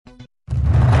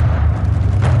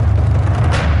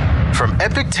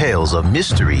epic tales of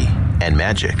mystery and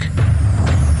magic,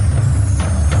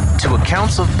 to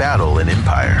accounts of battle and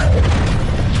empire.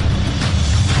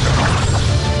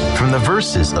 From the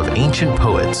verses of ancient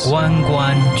poets 关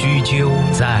关雎鸠，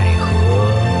在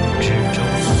河之洲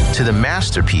to the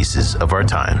masterpieces of our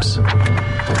times.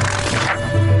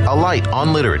 Alight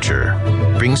on Literature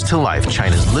brings to life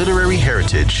China's literary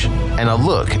heritage and a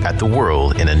look at the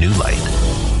world in a new light.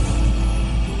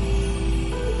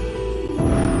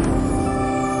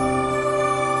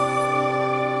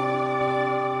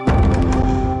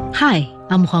 Hi,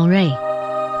 I'm Huang Rui.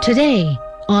 Today,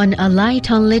 on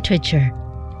Alight on Literature,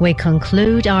 we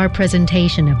conclude our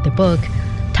presentation of the book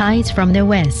Tides from the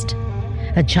West,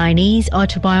 a Chinese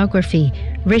autobiography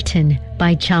written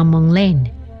by Chang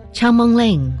Monglin. Chang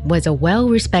Monglin was a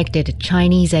well-respected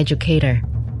Chinese educator.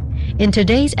 In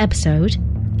today's episode,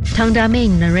 Tang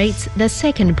Daming narrates the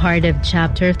second part of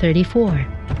chapter 34,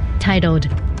 titled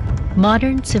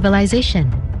Modern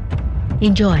Civilization.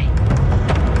 Enjoy.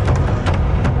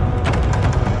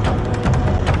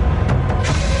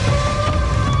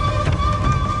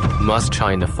 Must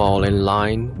China fall in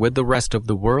line with the rest of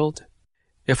the world?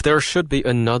 If there should be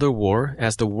another war,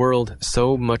 as the world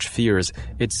so much fears,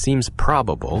 it seems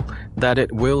probable that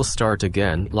it will start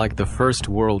again like the First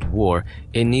World War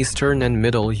in Eastern and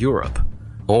Middle Europe,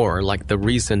 or like the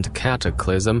recent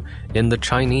cataclysm in the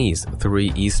Chinese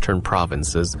three eastern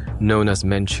provinces known as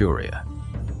Manchuria.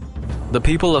 The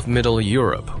people of Middle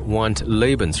Europe want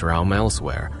Lebensraum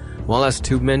elsewhere, while as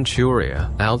to Manchuria,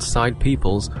 outside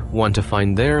peoples want to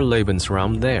find their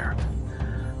Lebensraum there.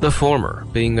 The former,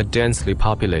 being a densely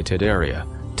populated area,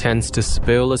 tends to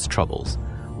spill its troubles,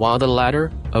 while the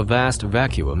latter, a vast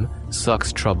vacuum,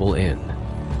 sucks trouble in.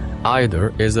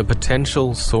 Either is a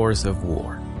potential source of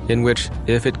war, in which,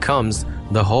 if it comes,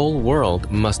 the whole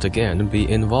world must again be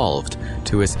involved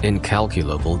to its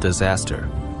incalculable disaster.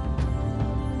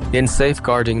 In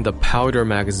safeguarding the powder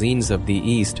magazines of the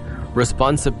East,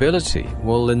 responsibility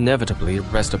will inevitably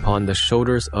rest upon the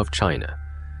shoulders of China.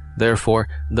 Therefore,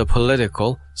 the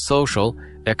political, social,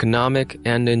 economic,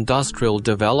 and industrial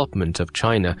development of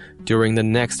China during the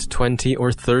next 20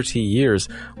 or 30 years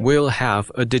will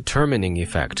have a determining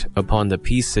effect upon the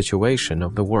peace situation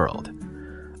of the world.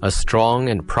 A strong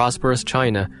and prosperous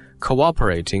China,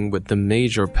 cooperating with the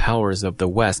major powers of the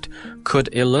West,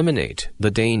 could eliminate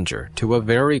the danger to a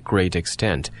very great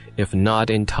extent, if not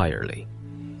entirely.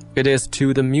 It is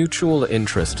to the mutual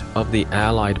interest of the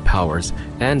Allied powers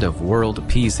and of world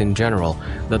peace in general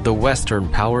that the Western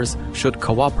powers should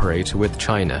cooperate with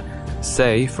China,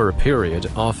 say for a period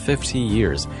of 50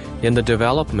 years, in the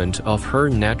development of her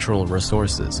natural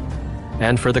resources,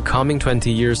 and for the coming 20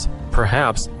 years,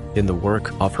 perhaps, in the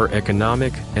work of her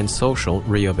economic and social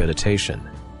rehabilitation.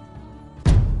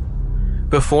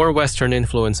 Before Western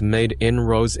influence made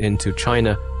inroads into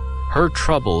China, her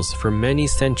troubles for many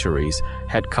centuries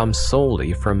had come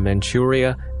solely from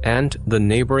Manchuria and the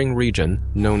neighboring region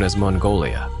known as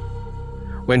Mongolia.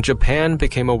 When Japan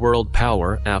became a world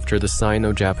power after the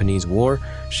Sino-Japanese War,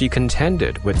 she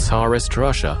contended with Tsarist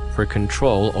Russia for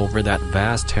control over that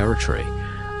vast territory,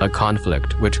 a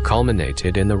conflict which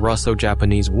culminated in the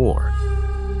Russo-Japanese War.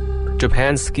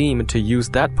 Japan's scheme to use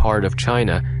that part of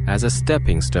China as a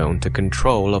stepping stone to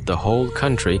control of the whole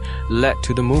country led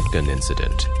to the Mukden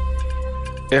incident.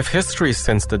 If history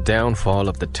since the downfall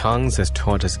of the Tangs has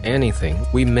taught us anything,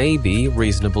 we may be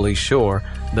reasonably sure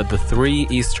that the three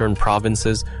eastern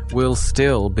provinces will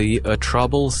still be a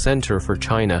trouble center for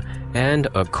China and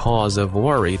a cause of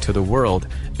worry to the world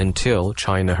until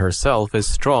China herself is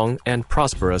strong and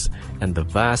prosperous and the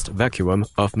vast vacuum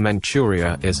of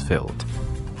Manchuria is filled.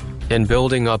 In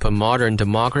building up a modern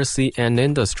democracy and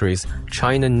industries,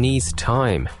 China needs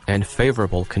time and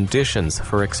favorable conditions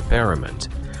for experiment.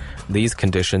 These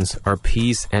conditions are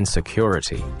peace and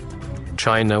security.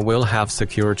 China will have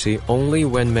security only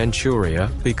when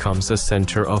Manchuria becomes a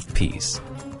center of peace.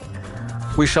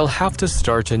 We shall have to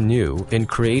start anew in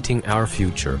creating our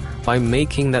future by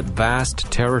making that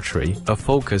vast territory a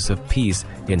focus of peace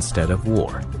instead of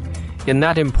war. In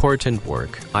that important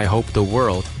work, I hope the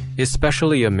world,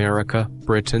 especially America,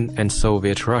 Britain, and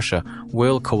Soviet Russia,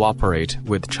 will cooperate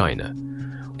with China.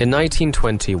 In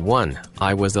 1921,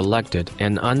 I was elected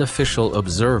an unofficial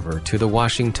observer to the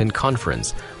Washington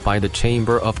Conference by the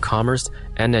Chamber of Commerce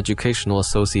and Educational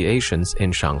Associations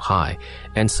in Shanghai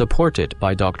and supported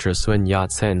by Dr. Sun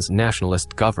Yat-sen's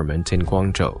nationalist government in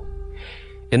Guangzhou.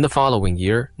 In the following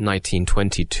year,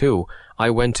 1922,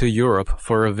 I went to Europe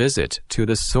for a visit to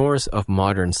the source of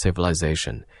modern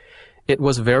civilization. It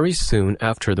was very soon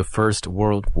after the First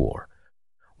World War.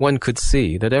 one could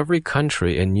see that every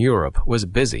country in Europe was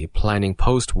busy planning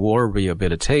post-war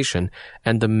rehabilitation,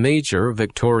 and the major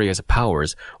victorious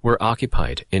powers were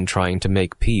occupied in trying to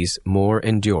make peace more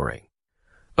enduring.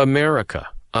 America,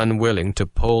 unwilling to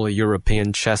pull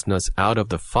European chestnuts out of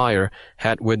the fire,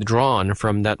 had withdrawn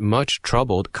from that much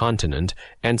troubled continent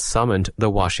and summoned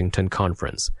the Washington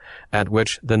Conference, at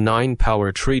which the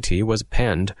Nine-Power Treaty was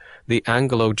penned, the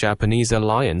Anglo-Japanese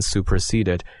alliance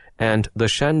superseded, and the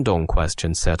Shandong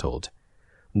question settled.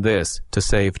 This, to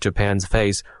save Japan's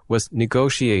face, was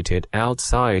negotiated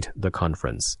outside the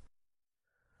conference.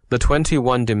 The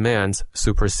 21 demands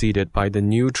superseded by the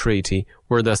new treaty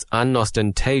were thus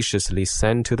unostentatiously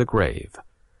sent to the grave.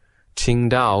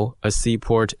 Qingdao, a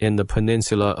seaport in the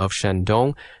peninsula of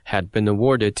Shandong, had been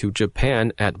awarded to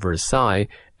Japan at Versailles,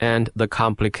 and the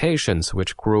complications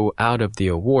which grew out of the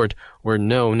award were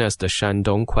known as the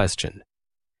Shandong question.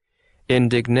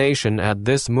 Indignation at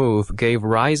this move gave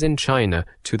rise in China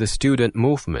to the student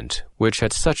movement, which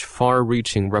had such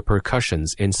far-reaching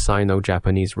repercussions in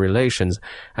Sino-Japanese relations,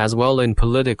 as well in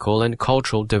political and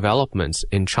cultural developments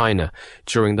in China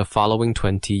during the following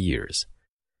 20 years.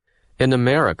 In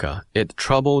America, it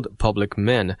troubled public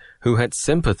men who had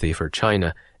sympathy for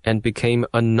China and became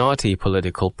a knotty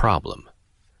political problem.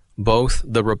 Both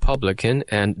the Republican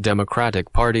and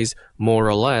Democratic parties more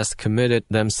or less committed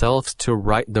themselves to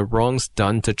right the wrongs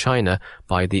done to China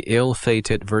by the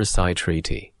ill-fated Versailles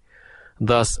Treaty.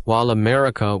 Thus, while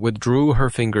America withdrew her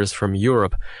fingers from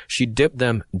Europe, she dipped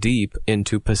them deep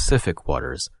into Pacific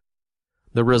waters.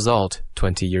 The result,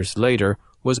 20 years later,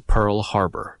 was Pearl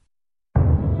Harbor.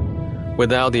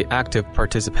 Without the active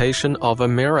participation of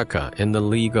America in the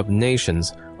League of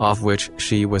Nations, of which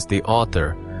she was the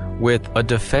author, with a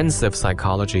defensive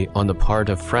psychology on the part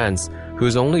of France,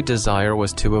 whose only desire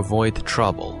was to avoid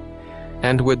trouble,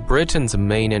 and with Britain's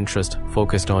main interest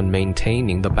focused on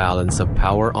maintaining the balance of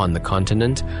power on the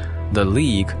continent, the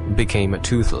League became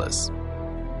toothless.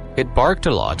 It barked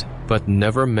a lot, but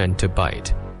never meant to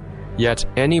bite. Yet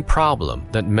any problem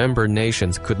that member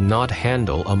nations could not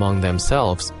handle among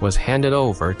themselves was handed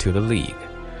over to the League.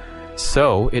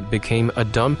 So it became a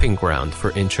dumping ground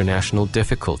for international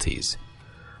difficulties.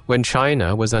 When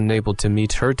China was unable to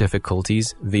meet her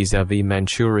difficulties vis-à-vis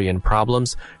Manchurian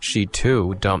problems, she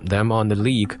too dumped them on the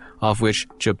League, of which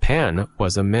Japan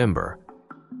was a member.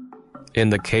 In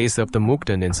the case of the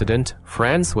Mukden incident,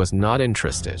 France was not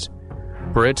interested.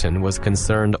 Britain was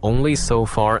concerned only so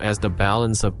far as the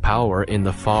balance of power in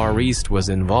the Far East was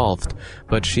involved,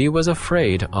 but she was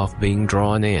afraid of being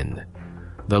drawn in.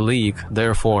 The League,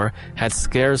 therefore, had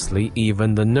scarcely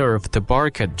even the nerve to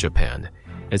bark at Japan.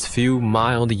 Its few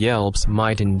mild yelps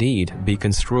might indeed be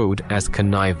construed as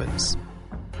connivance.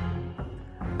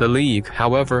 The League,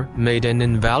 however, made an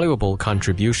invaluable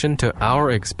contribution to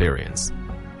our experience.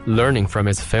 Learning from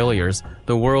its failures,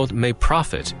 the world may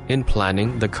profit in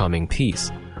planning the coming peace.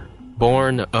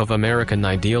 Born of American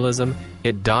idealism,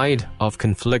 it died of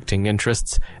conflicting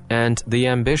interests and the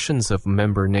ambitions of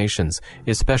member nations,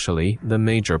 especially the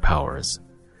major powers.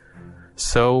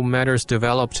 So matters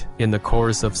developed in the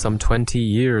course of some 20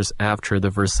 years after the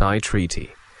Versailles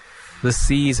Treaty. The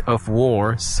seeds of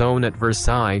war sown at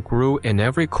Versailles grew in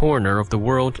every corner of the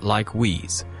world like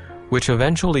weeds, which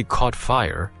eventually caught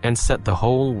fire and set the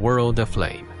whole world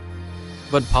aflame.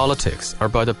 But politics are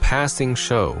but a passing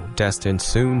show destined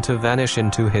soon to vanish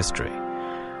into history.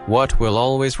 What will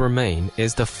always remain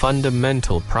is the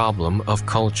fundamental problem of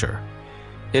culture.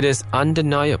 It is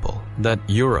undeniable that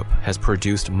Europe has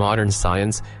produced modern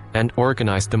science and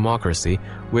organized democracy,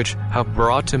 which have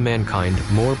brought to mankind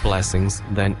more blessings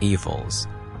than evils.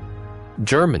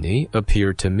 Germany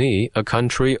appeared to me a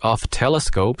country of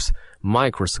telescopes,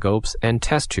 microscopes, and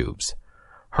test tubes.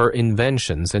 Her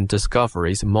inventions and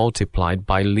discoveries multiplied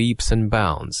by leaps and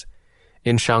bounds.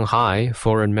 In Shanghai,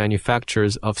 foreign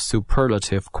manufactures of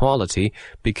superlative quality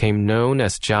became known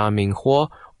as Jiaminhuo,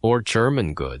 or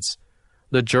German goods.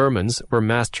 The Germans were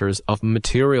masters of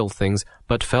material things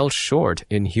but fell short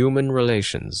in human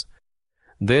relations.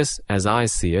 This, as I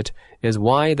see it, is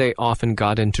why they often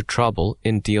got into trouble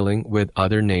in dealing with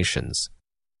other nations.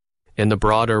 In the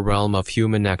broader realm of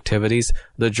human activities,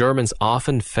 the Germans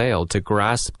often failed to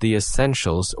grasp the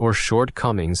essentials or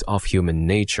shortcomings of human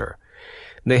nature.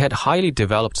 They had highly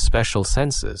developed special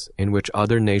senses in which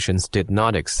other nations did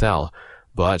not excel,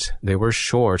 but they were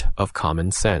short of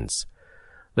common sense.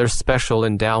 Their special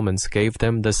endowments gave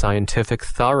them the scientific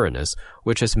thoroughness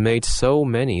which has made so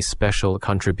many special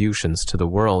contributions to the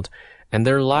world, and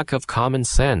their lack of common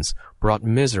sense brought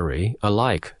misery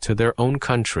alike to their own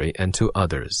country and to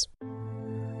others.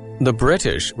 The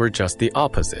British were just the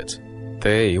opposite.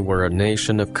 They were a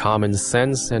nation of common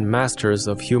sense and masters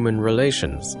of human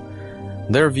relations.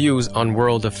 Their views on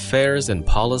world affairs and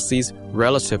policies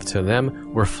relative to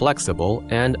them were flexible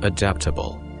and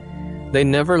adaptable. They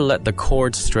never let the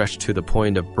cord stretch to the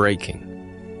point of breaking.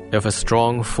 If a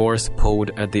strong force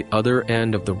pulled at the other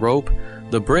end of the rope,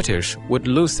 the British would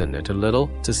loosen it a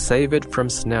little to save it from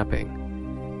snapping.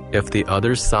 If the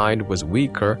other side was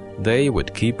weaker, they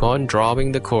would keep on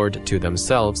drawing the cord to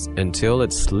themselves until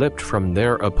it slipped from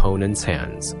their opponent's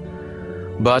hands.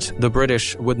 But the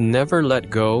British would never let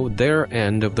go their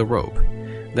end of the rope.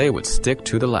 They would stick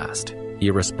to the last,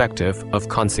 irrespective of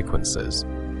consequences.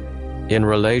 In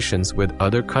relations with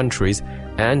other countries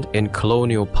and in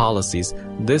colonial policies,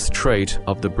 this trait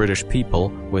of the British people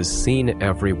was seen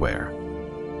everywhere.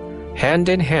 Hand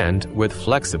in hand with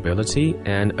flexibility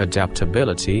and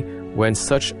adaptability went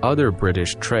such other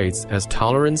British traits as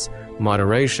tolerance,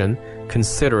 moderation,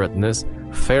 considerateness,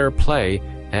 fair play,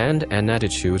 and an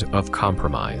attitude of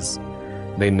compromise.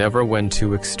 They never went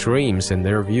to extremes in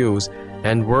their views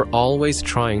and were always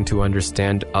trying to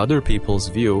understand other people's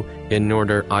view in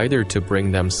order either to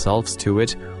bring themselves to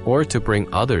it or to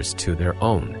bring others to their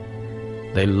own.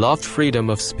 They loved freedom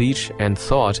of speech and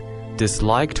thought,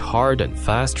 disliked hard and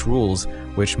fast rules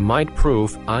which might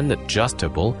prove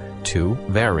unadjustable to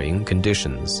varying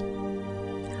conditions.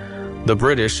 The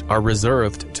British are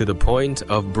reserved to the point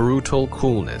of brutal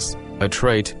coolness, a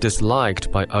trait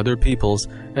disliked by other peoples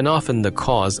and often the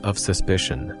cause of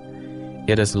suspicion.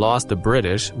 It has lost the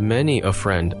British many a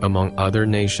friend among other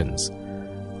nations.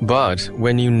 But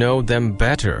when you know them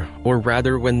better, or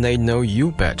rather when they know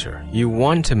you better, you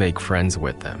want to make friends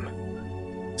with them.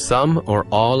 Some or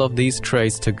all of these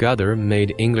traits together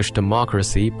made English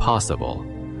democracy possible.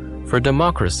 For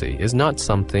democracy is not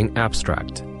something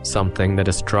abstract, something that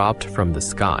is dropped from the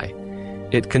sky.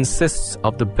 It consists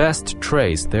of the best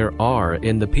traits there are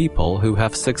in the people who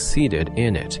have succeeded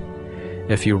in it.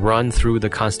 If you run through the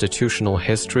constitutional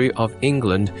history of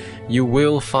England, you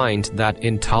will find that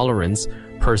intolerance,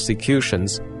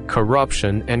 persecutions,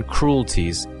 corruption, and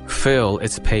cruelties fill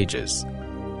its pages.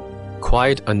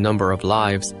 Quite a number of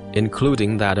lives,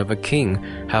 including that of a king,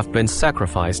 have been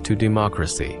sacrificed to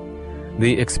democracy.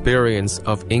 The experience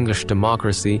of English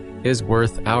democracy is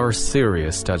worth our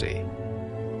serious study.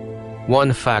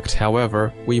 One fact,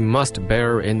 however, we must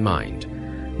bear in mind,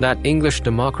 that English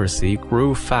democracy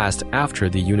grew fast after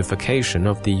the unification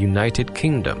of the United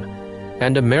Kingdom,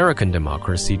 and American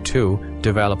democracy too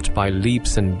developed by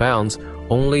leaps and bounds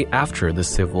only after the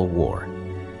Civil War.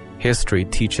 History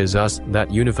teaches us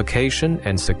that unification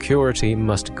and security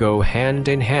must go hand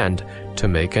in hand to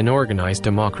make an organized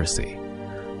democracy.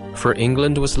 For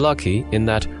England was lucky in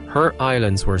that her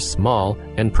islands were small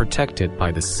and protected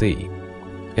by the sea.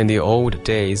 In the old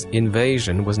days,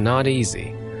 invasion was not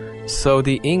easy. So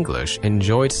the English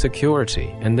enjoyed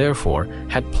security and therefore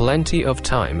had plenty of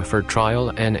time for trial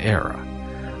and error.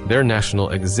 Their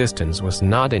national existence was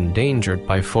not endangered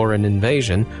by foreign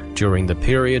invasion during the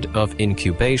period of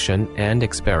incubation and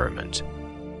experiment.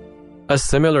 A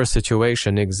similar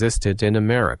situation existed in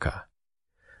America.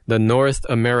 The North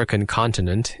American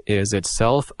continent is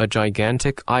itself a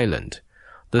gigantic island,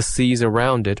 the seas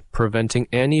around it preventing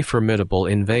any formidable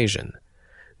invasion.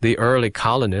 The early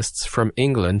colonists from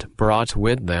England brought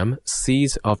with them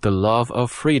seeds of the love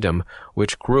of freedom,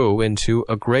 which grew into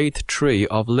a great tree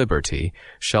of liberty,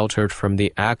 sheltered from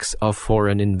the axe of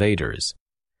foreign invaders.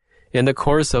 In the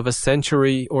course of a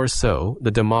century or so,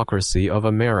 the democracy of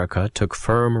America took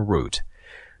firm root.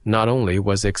 Not only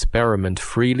was experiment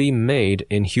freely made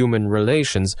in human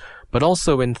relations, but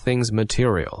also in things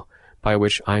material, by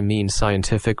which I mean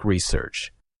scientific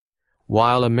research.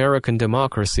 While American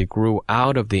democracy grew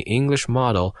out of the English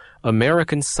model,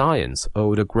 American science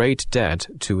owed a great debt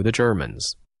to the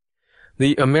Germans.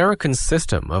 The American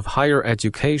system of higher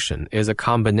education is a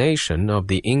combination of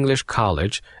the English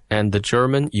college and the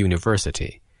German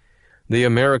university. The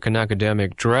American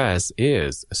academic dress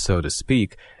is, so to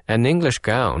speak, an English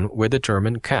gown with a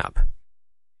German cap.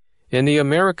 In the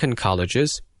American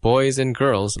colleges, boys and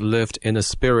girls lived in a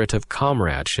spirit of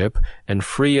comradeship and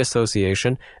free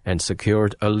association and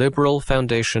secured a liberal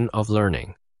foundation of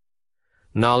learning.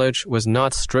 Knowledge was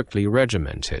not strictly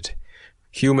regimented.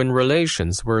 Human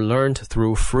relations were learned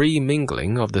through free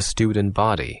mingling of the student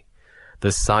body.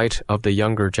 The sight of the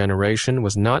younger generation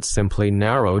was not simply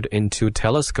narrowed into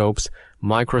telescopes,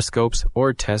 microscopes,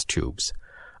 or test tubes.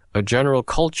 A general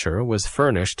culture was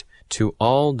furnished to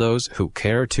all those who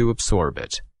care to absorb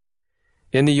it.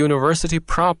 In the university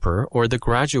proper or the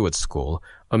graduate school,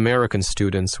 American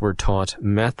students were taught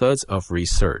methods of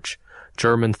research.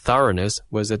 German thoroughness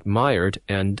was admired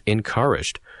and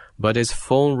encouraged. but its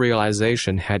full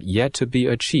realization had yet to be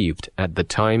achieved at the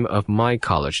time of my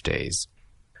college days.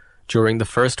 During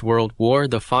the First World War,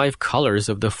 the 5 colors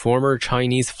of the former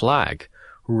Chinese flag,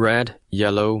 red,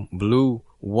 yellow, blue,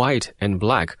 white, and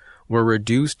black, were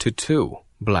reduced to 2,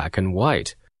 black and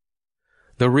white.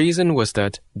 The reason was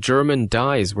that German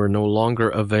dyes were no longer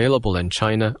available in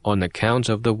China on account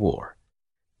of the war.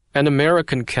 An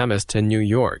American chemist in New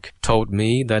York told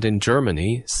me that in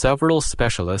Germany, several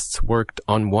specialists worked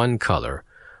on one color,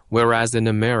 whereas in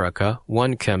America,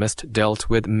 one chemist dealt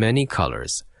with many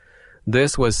colors.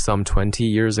 This was some 20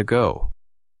 years ago.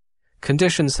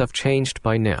 Conditions have changed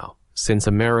by now, since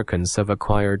Americans have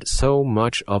acquired so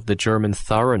much of the German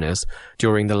thoroughness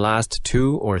during the last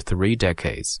 2 or 3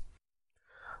 decades.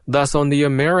 Thus, on the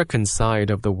American side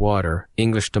of the water,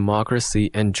 English democracy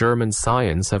and German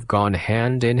science have gone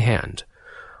hand in hand.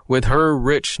 With her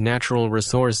rich natural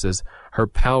resources, her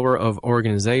power of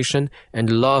organization, and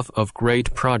love of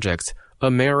great projects,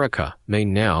 America may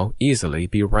now easily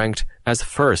be ranked as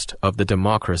first of the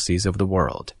democracies of the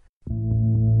world.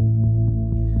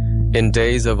 In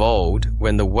days of old,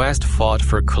 when the West fought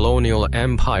for colonial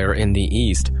empire in the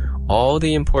East, all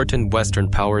the important Western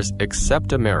powers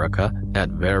except America, at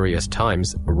various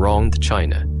times, wronged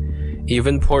China.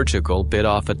 Even Portugal bit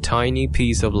off a tiny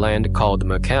piece of land called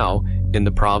Macau in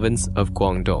the province of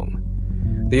Guangdong.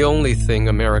 The only thing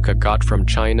America got from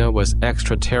China was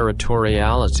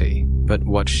extraterritoriality, but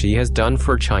what she has done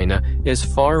for China is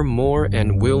far more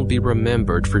and will be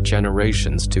remembered for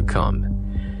generations to come.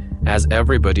 As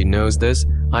everybody knows this,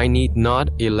 I need not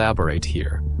elaborate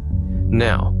here.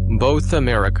 Now, both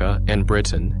America and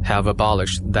Britain have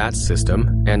abolished that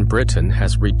system, and Britain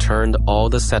has returned all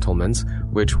the settlements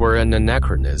which were an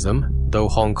anachronism, though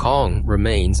Hong Kong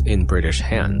remains in British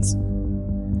hands.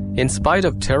 In spite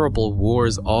of terrible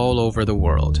wars all over the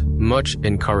world, much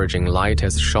encouraging light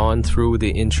has shone through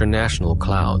the international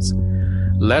clouds.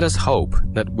 Let us hope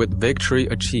that with victory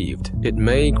achieved, it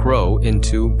may grow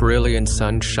into brilliant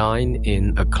sunshine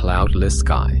in a cloudless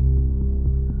sky.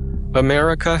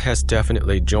 America has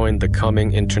definitely joined the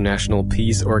coming International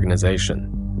Peace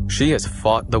Organization. She has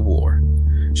fought the war.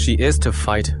 She is to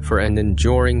fight for an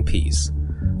enduring peace.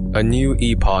 A new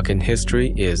epoch in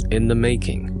history is in the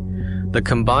making. The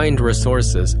combined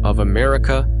resources of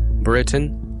America,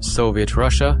 Britain, Soviet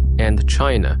Russia, and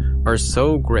China are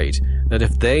so great that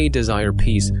if they desire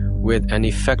peace with an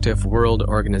effective world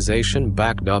organization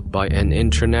backed up by an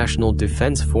international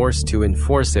defense force to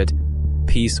enforce it,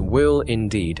 peace will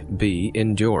indeed be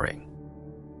enduring.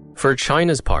 For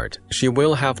China's part, she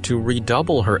will have to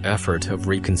redouble her effort of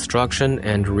reconstruction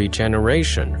and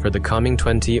regeneration for the coming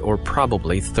 20 or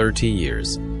probably 30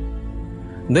 years.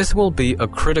 This will be a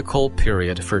critical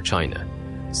period for China.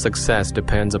 Success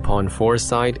depends upon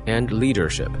foresight and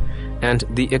leadership, and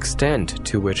the extent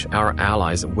to which our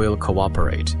allies will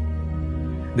cooperate.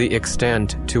 The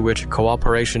extent to which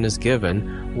cooperation is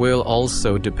given will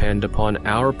also depend upon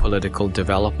our political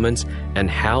developments and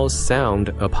how sound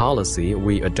a policy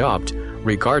we adopt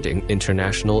regarding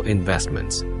international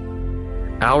investments.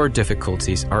 Our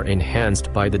difficulties are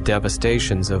enhanced by the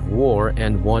devastations of war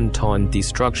and wanton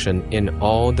destruction in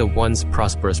all the once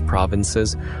prosperous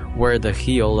provinces where the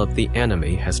heel of the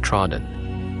enemy has trodden.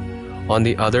 On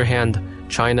the other hand,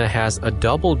 China has a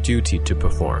double duty to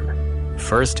perform.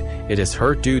 First, it is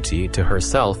her duty to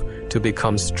herself to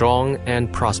become strong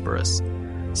and prosperous.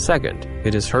 Second,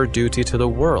 it is her duty to the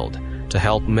world to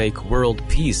help make world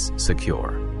peace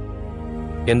secure.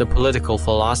 In the political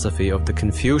philosophy of the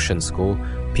Confucian school,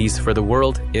 peace for the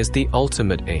world is the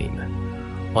ultimate aim.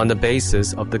 On the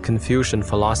basis of the Confucian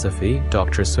philosophy,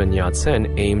 Dr. Sun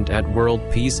Yat-sen aimed at world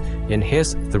peace in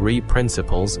his 3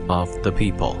 principles of the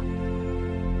people.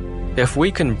 If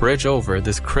we can bridge over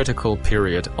this critical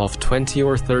period of 20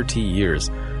 or 30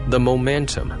 years, the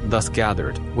momentum thus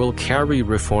gathered will carry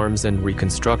reforms and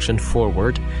reconstruction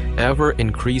forward, ever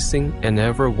increasing and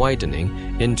ever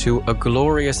widening into a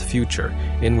glorious future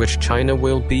in which China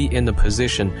will be in the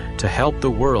position to help the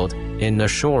world in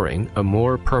assuring a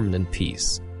more permanent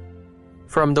peace.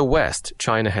 From the West,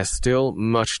 China has still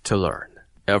much to learn.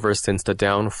 Ever since the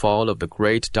downfall of the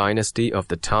great dynasty of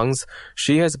the Tangs,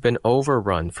 she has been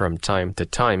overrun from time to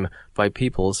time by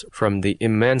peoples from the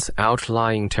immense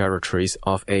outlying territories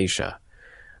of Asia.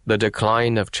 The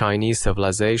decline of Chinese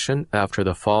civilization after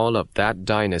the fall of that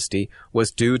dynasty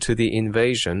was due to the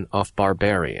invasion of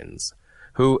barbarians,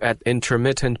 who at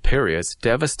intermittent periods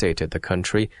devastated the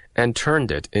country and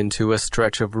turned it into a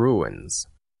stretch of ruins.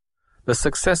 The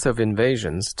successive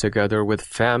invasions, together with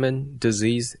famine,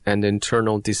 disease, and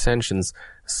internal dissensions,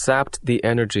 sapped the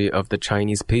energy of the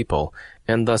Chinese people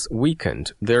and thus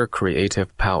weakened their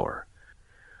creative power.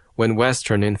 When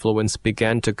Western influence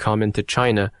began to come into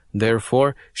China,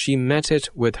 therefore, she met it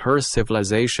with her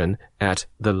civilization at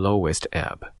the lowest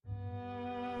ebb.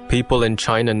 People in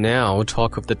China now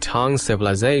talk of the Tang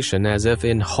civilization as if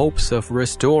in hopes of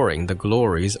restoring the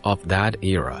glories of that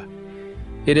era.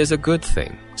 It is a good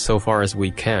thing, so far as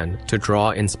we can, to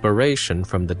draw inspiration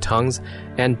from the Tangs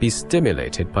and be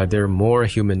stimulated by their more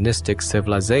humanistic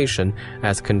civilization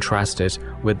as contrasted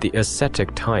with the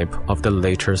ascetic type of the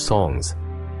later Songs.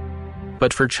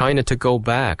 But for China to go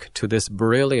back to this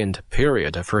brilliant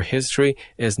period of her history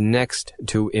is next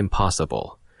to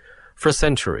impossible. For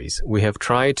centuries, we have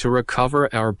tried to recover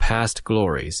our past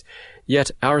glories,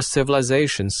 yet our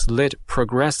civilization slid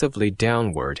progressively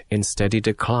downward in steady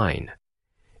decline.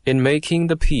 In making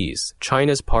the peace,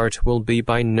 China's part will be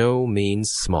by no means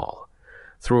small.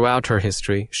 Throughout her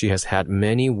history, she has had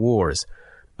many wars,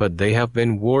 but they have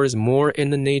been wars more in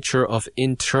the nature of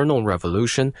internal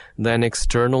revolution than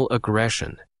external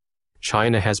aggression.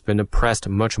 China has been oppressed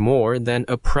much more than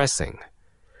oppressing.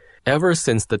 Ever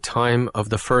since the time of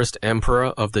the first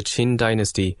emperor of the Qin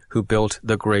dynasty who built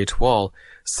the Great Wall,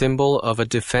 symbol of a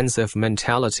defensive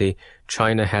mentality,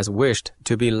 China has wished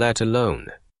to be let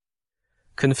alone.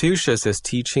 Confucius'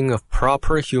 teaching of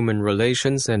proper human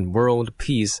relations and world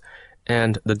peace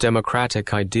and the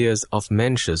democratic ideas of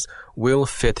Mencius will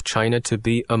fit China to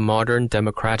be a modern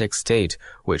democratic state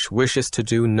which wishes to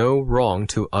do no wrong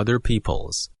to other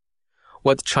peoples.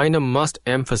 What China must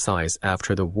emphasize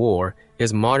after the war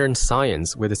is modern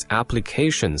science with its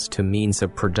applications to means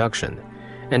of production,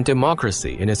 and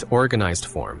democracy in its organized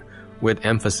form, with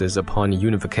emphasis upon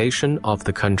unification of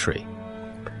the country.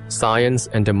 Science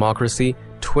and democracy,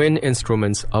 twin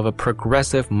instruments of a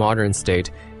progressive modern state,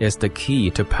 is the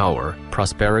key to power,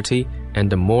 prosperity,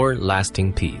 and a more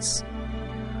lasting peace.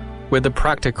 With the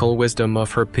practical wisdom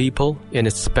of her people, in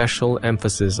its special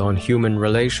emphasis on human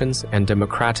relations and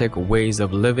democratic ways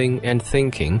of living and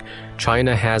thinking,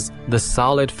 China has the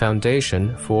solid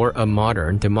foundation for a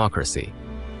modern democracy.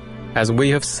 As we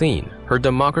have seen, her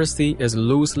democracy is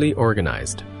loosely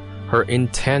organized. Her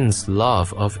intense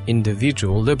love of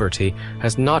individual liberty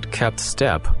has not kept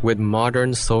step with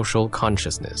modern social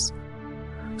consciousness.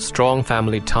 Strong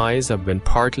family ties have been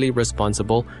partly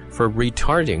responsible for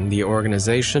retarding the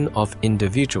organization of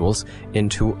individuals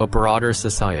into a broader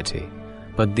society.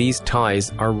 But these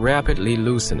ties are rapidly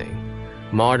loosening.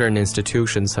 Modern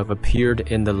institutions have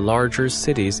appeared in the larger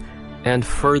cities, and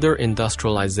further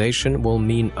industrialization will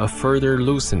mean a further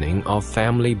loosening of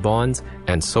family bonds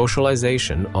and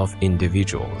socialization of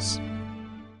individuals.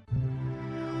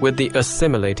 With the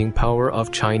assimilating power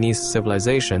of Chinese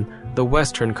civilization, the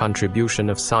Western contribution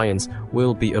of science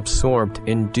will be absorbed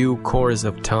in due course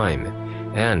of time,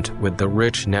 and with the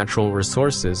rich natural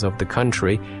resources of the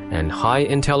country and high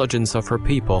intelligence of her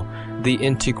people, the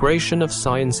integration of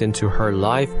science into her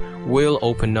life will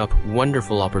open up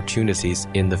wonderful opportunities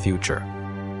in the future.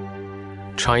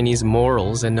 Chinese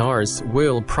morals and arts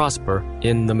will prosper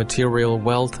in the material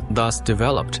wealth thus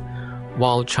developed,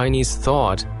 while Chinese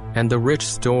thought and the rich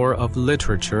store of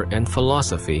literature and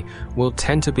philosophy will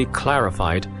tend to be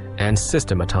clarified and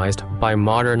systematized by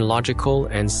modern logical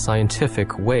and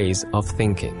scientific ways of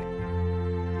thinking.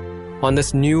 On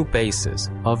this new basis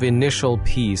of initial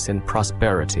peace and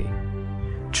prosperity,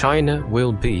 China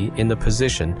will be in the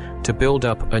position to build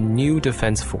up a new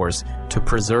defense force to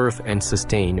preserve and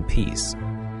sustain peace.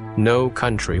 No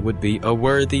country would be a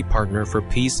worthy partner for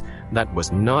peace that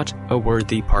was not a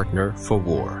worthy partner for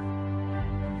war.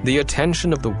 The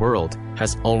attention of the world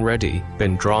has already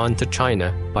been drawn to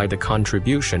China by the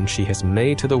contribution she has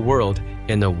made to the world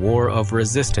in the war of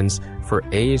resistance for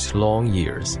age-long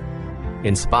years.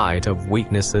 In spite of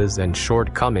weaknesses and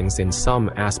shortcomings in some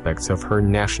aspects of her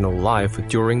national life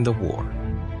during the war.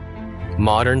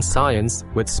 Modern science,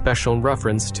 with special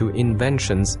reference to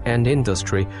inventions and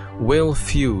industry, will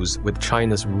fuse with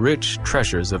China's rich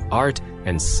treasures of art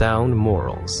and sound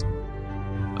morals.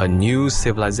 A new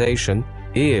civilization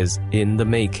is in the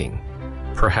making.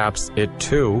 Perhaps it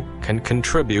too can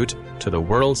contribute to the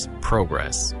world's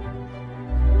progress.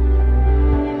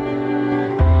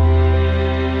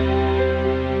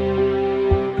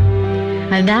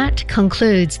 And that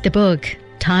concludes the book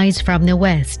Ties from the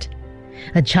West,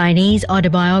 a Chinese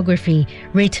autobiography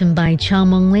written by Chang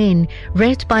Monglin,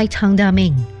 read by Tang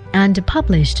Daming, and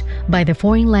published by the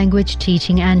Foreign Language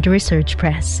Teaching and Research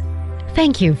Press.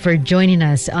 Thank you for joining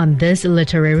us on this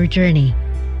literary journey.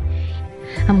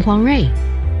 I'm Huang Rui.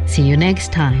 See you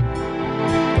next time.